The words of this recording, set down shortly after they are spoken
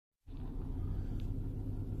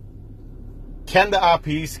Can the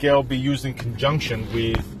RPE scale be used in conjunction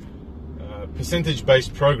with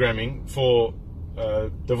percentage-based programming for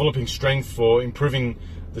developing strength, for improving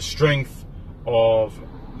the strength of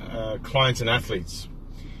clients and athletes?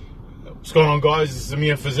 What's going on, guys? This is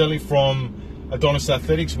Amir Fazeli from Adonis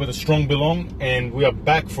Athletics with a Strong Belong, and we are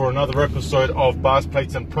back for another episode of Bars,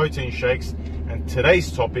 Plates and Protein Shakes. And today's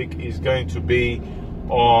topic is going to be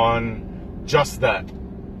on just that.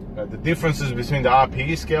 The differences between the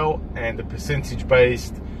RPE scale and the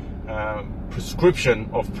percentage-based prescription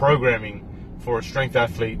of programming for a strength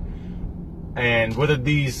athlete, and whether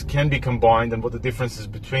these can be combined and what the differences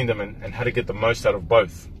between them, and how to get the most out of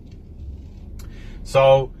both.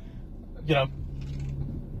 So, I'm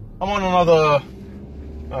on another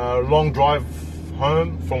long drive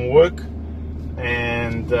home from work,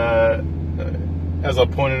 and as I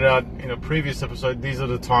pointed out in a previous episode, these are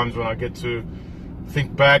the times when I get to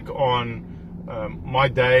think back on my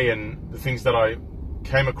day and the things that I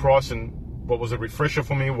came across and what was a refresher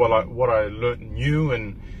for me, what I learned new,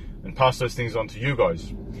 and pass those things on to you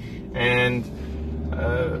guys. And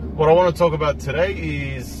what I want to talk about today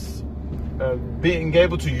is being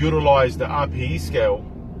able to utilize the RPE scale,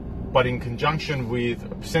 but in conjunction with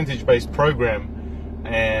a percentage-based program,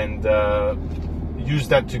 and use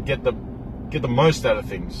that to get the most out of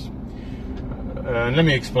things. Let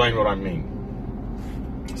me explain what I mean.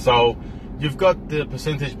 So you've got the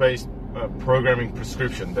percentage-based programming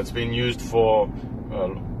prescription that's been used for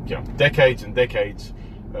decades and decades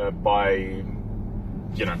by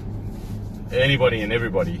anybody and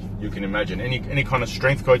everybody you can imagine. Any kind of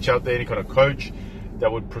strength coach out there, any kind of coach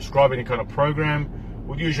that would prescribe any kind of program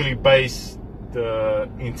would usually base the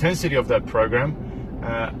intensity of that program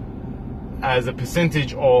as a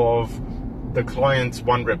percentage of the client's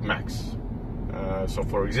 1 rep max. So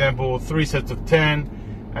for example, 3 sets of 10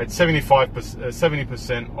 at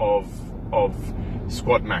 70% of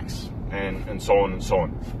squat max, and so on and so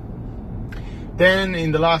on. Then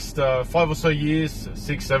in the last 5 or so years,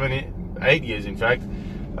 6, 7, 8 years in fact,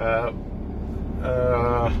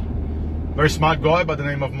 very smart guy by the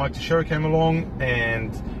name of Mike Teixeira came along,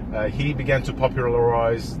 and he began to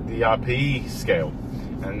popularize the RPE scale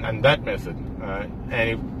and that method,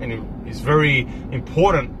 and it is very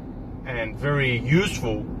important and very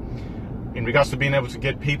useful in regards to being able to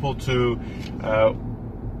get people to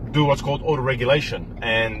do what's called auto-regulation,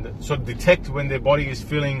 and so detect when their body is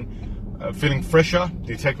feeling fresher,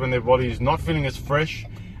 detect when their body is not feeling as fresh,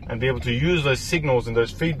 and be able to use those signals and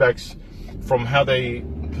those feedbacks from how they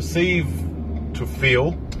perceive to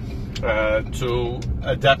feel to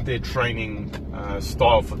adapt their training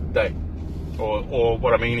style for the day, or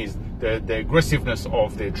what I mean is the aggressiveness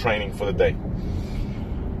of their training for the day.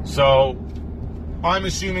 So I'm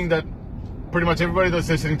assuming that pretty much everybody that's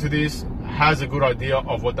listening to this has a good idea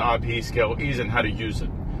of what the RPE scale is and how to use it.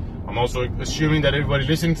 I'm also assuming that everybody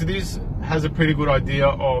listening to this has a pretty good idea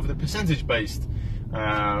of the percentage-based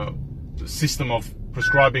system of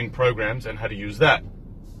prescribing programs and how to use that.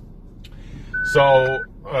 So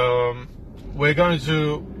we're going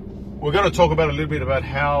to talk about a little bit about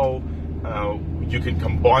how you can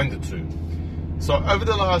combine the two. So over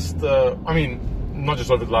the last, not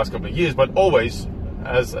just over the last couple of years, but always,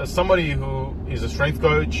 as somebody who is a strength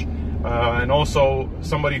coach, and also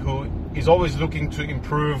somebody who is always looking to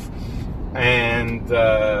improve and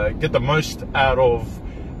get the most out of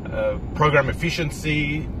program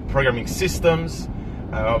efficiency, programming systems,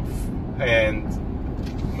 and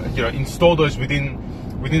install those within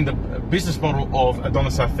the business model of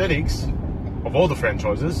Adonis Athletics, of all the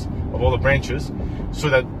franchises, of all the branches, so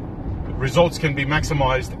that results can be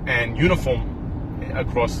maximized and uniform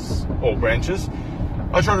across all branches.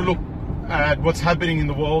 I try to look at what's happening in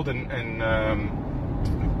the world and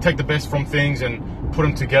take the best from things and put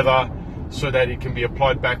them together so that it can be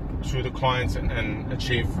applied back to the clients and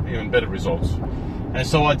achieve even better results. And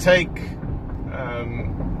so I take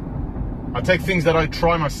things that I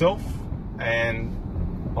try myself, and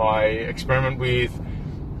I experiment with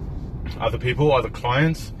other people, other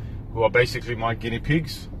clients who are basically my guinea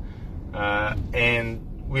pigs, and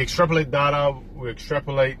we extrapolate data, we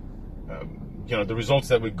extrapolate the results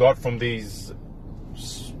that we got from these,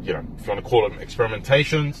 if you want to call them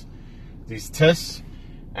experimentations, these tests,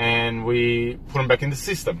 and we put them back in the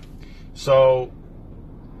system. So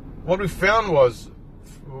what we found was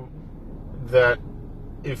that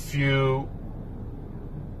if you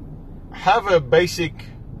have a basic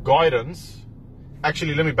guidance,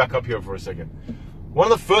 actually, let me back up here for a second. One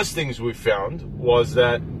of the first things we found was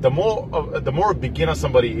that the more a beginner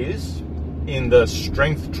somebody is in the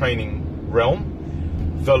strength training realm,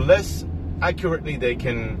 the less accurately they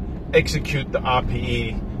can execute the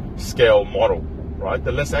RPE scale model, right?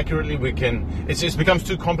 The less accurately we can, it just becomes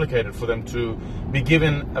too complicated for them to be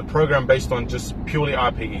given a program based on just purely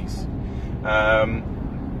RPEs.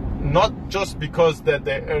 Not just because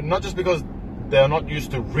they're not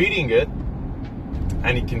used to reading it,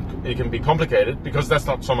 and it can be complicated, because that's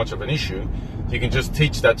not so much of an issue. You can just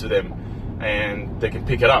teach that to them and they can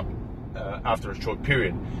pick it up after a short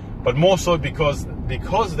period. But more so because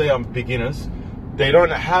they are beginners, they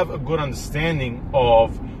don't have a good understanding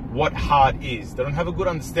of what hard is. They don't have a good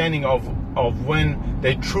understanding of when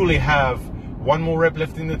they truly have 1 more rep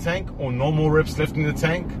left in the tank, or no more reps left in the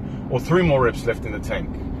tank, or 3 more reps left in the tank.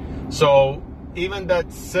 So even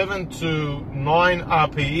that 7 to 9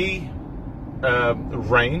 RPE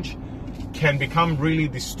range can become really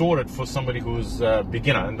distorted for somebody who's a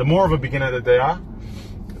beginner. And the more of a beginner that they are,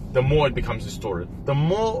 the more it becomes distorted. The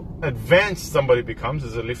more advanced somebody becomes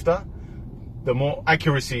as a lifter, the more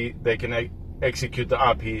accuracy they can execute the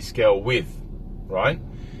RPE scale with, right?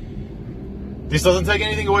 This doesn't take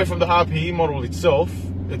anything away from the RPE model itself.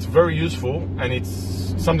 It's very useful, and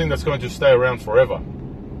it's something that's going to stay around forever.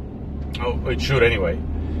 Oh, it should anyway.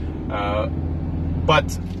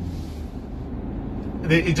 But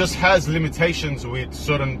it just has limitations with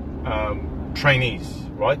certain trainees,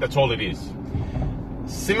 right? That's all it is.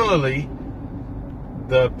 Similarly,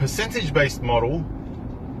 the percentage-based model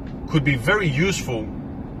could be very useful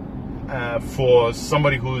for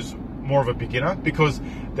somebody who's more of a beginner, because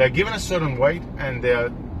they're given a certain weight and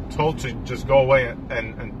they're told to just go away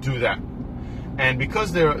and do that. And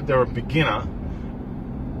because they're a beginner,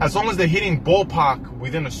 as long as they're hitting ballpark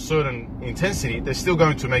within a certain intensity, they're still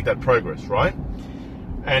going to make that progress, right?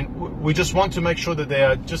 And we just want to make sure that they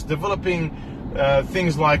are just developing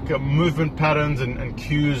things like movement patterns and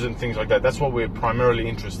cues and things like that. That's what we're primarily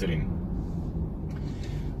interested in.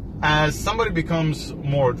 As somebody becomes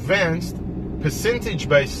more advanced,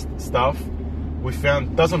 percentage-based stuff we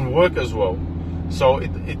found doesn't work as well. So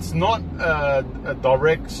it's not a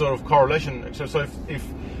direct sort of correlation. So if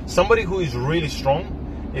somebody who is really strong,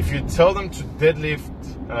 if you tell them to deadlift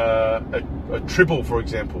a triple, for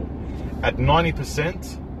example, at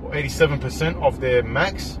 90% or 87% of their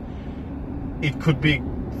max, it could be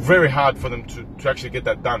very hard for them to actually get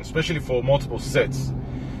that done, especially for multiple sets.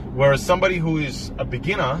 Whereas somebody who is a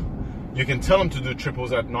beginner, you can tell them to do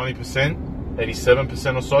triples at 90%,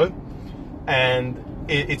 87% or so, and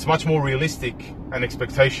it's much more realistic an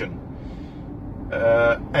expectation.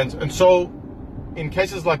 And so in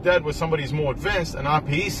cases like that where somebody is more advanced, an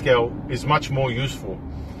RPE scale is much more useful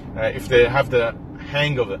if they have the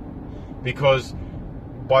hang of it, because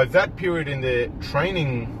by that period in their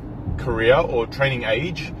training career or training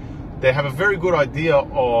age, they have a very good idea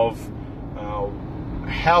of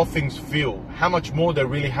how things feel, how much more they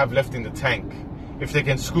really have left in the tank, if they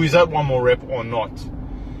can squeeze out 1 more rep or not.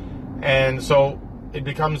 And so it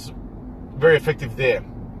becomes very effective there.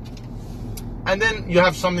 And then you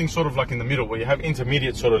have something sort of like in the middle, where you have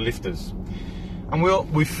intermediate sort of lifters. And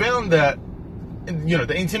we found that, you know,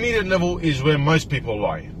 the intermediate level is where most people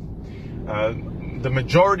lie. The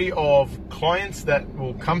majority of clients that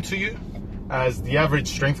will come to you as the average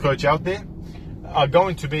strength coach out there are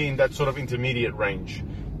going to be in that sort of intermediate range.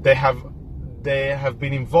 They have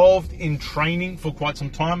been involved in training for quite some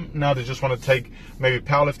time. Now they just want to take maybe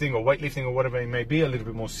powerlifting or weightlifting or whatever it may be a little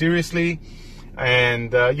bit more seriously.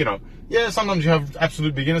 And you know, yeah, sometimes you have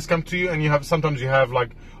absolute beginners come to you, and sometimes you have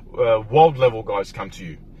like world level guys come to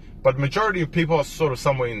you. But majority of people are sort of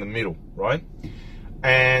somewhere in the middle, right?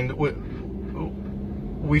 And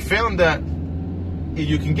we found that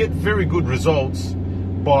you can get very good results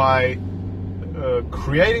by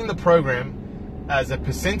creating the program as a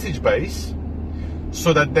percentage base,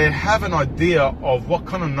 so that they have an idea of what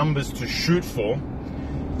kind of numbers to shoot for,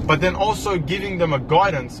 but then also giving them a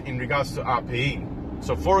guidance in regards to RPE.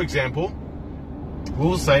 So for example,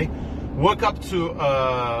 we'll say work up to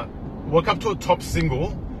a top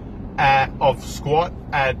single of squat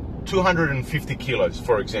at 250 kilos,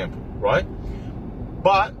 for example, right?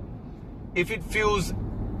 But if it feels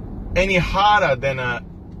any harder than a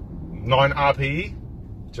 9 RPE,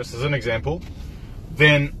 just as an example,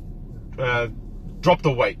 then drop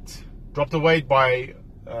the weight. Drop the weight by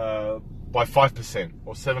 5%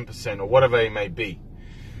 or 7% or whatever it may be.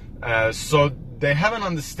 So they have an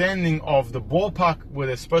understanding of the ballpark where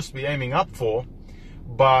they're supposed to be aiming up for,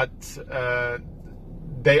 but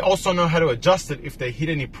they also know how to adjust it if they hit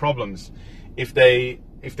any problems, if they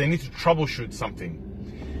need to troubleshoot something.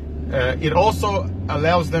 It also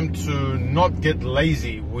allows them to not get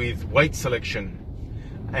lazy with weight selection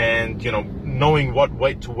and, you know, knowing what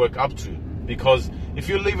weight to work up to. Because if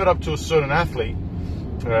you leave it up to a certain athlete,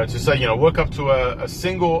 to say, you know, work up to a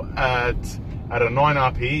single at a 9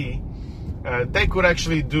 RPE, they could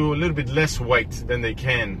actually do a little bit less weight than they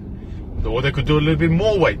can, or they could do a little bit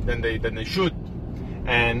more weight than they should,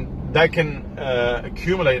 and that can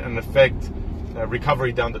accumulate and affect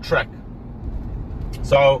recovery down the track.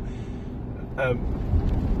 So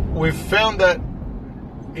we've found that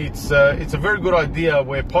it's a very good idea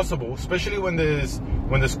where possible, especially when there's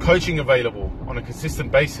coaching available on a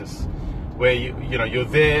consistent basis, where you're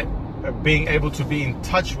there, being able to be in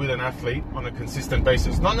touch with an athlete on a consistent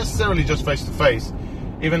basis, not necessarily just face to face,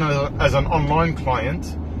 even as an online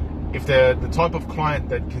client. If they're the type of client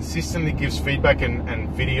that consistently gives feedback and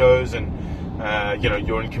videos and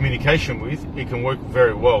you're in communication with, it can work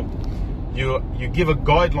very well. You give a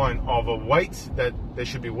guideline of a weight that they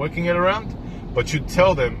should be working at around, but you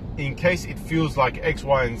tell them, in case it feels like X,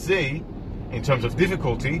 Y, and Z in terms of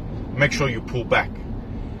difficulty, make sure you pull back.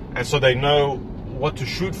 And so they know what to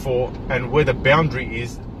shoot for and where the boundary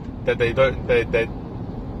is that they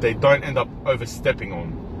don't end up overstepping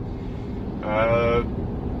on.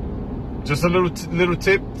 Just a little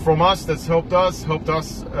tip from us that's helped us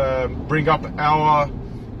bring up our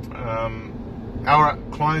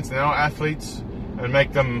clients and our athletes and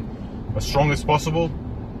make them as strong as possible,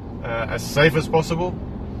 as safe as possible,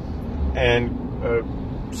 and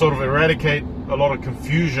sort of eradicate a lot of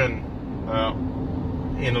confusion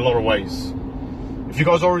in a lot of ways. If you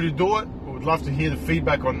guys already do it, we would love to hear the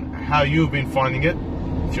feedback on how you've been finding it.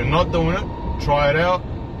 If you're not doing it, try it out.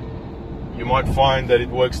 You might find that it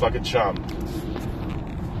works like a charm.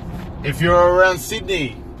 If you're around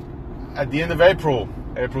Sydney at the end of April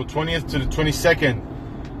 20th to the 22nd,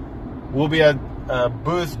 we'll be at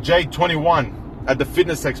booth J21 at the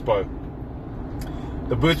Fitness Expo.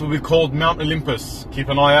 The booth will be called Mount Olympus. Keep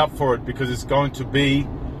an eye out for it because it's going to be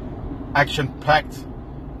action-packed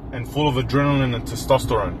and full of adrenaline and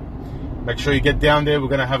testosterone. Make sure you get down there. We're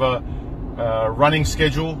going to have a running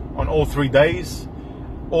schedule on all 3 days.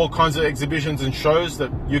 All kinds of exhibitions and shows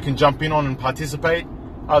that you can jump in on and participate.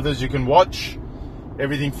 Others you can watch.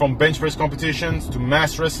 Everything from bench press competitions to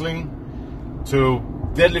mass wrestling to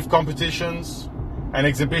deadlift competitions and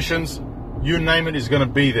exhibitions. You name it is going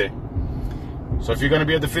to be there. So if you're going to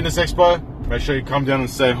be at the Fitness Expo, make sure you come down and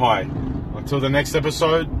say hi. Until the next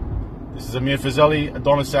episode, this is Amir Fazeli,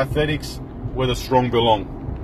 Adonis Athletics, where the strong belong.